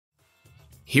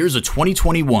Here's a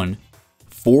 2021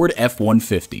 Ford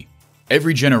F-150.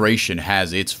 Every generation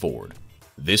has its Ford.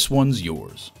 This one's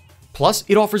yours. Plus,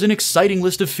 it offers an exciting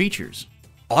list of features.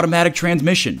 Automatic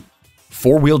transmission,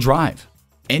 4-wheel drive,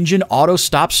 engine auto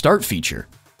stop-start feature,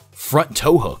 front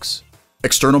tow hooks,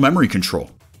 external memory control,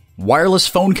 wireless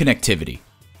phone connectivity,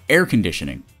 air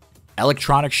conditioning,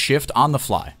 electronic shift on the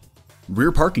fly,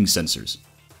 rear parking sensors,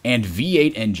 and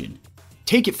V8 engine.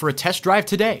 Take it for a test drive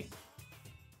today.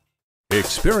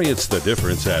 Experience the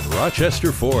difference at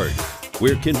Rochester Ford.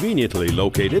 We're conveniently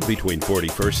located between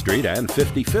 41st Street and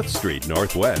 55th Street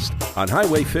Northwest on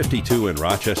Highway 52 in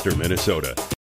Rochester, Minnesota.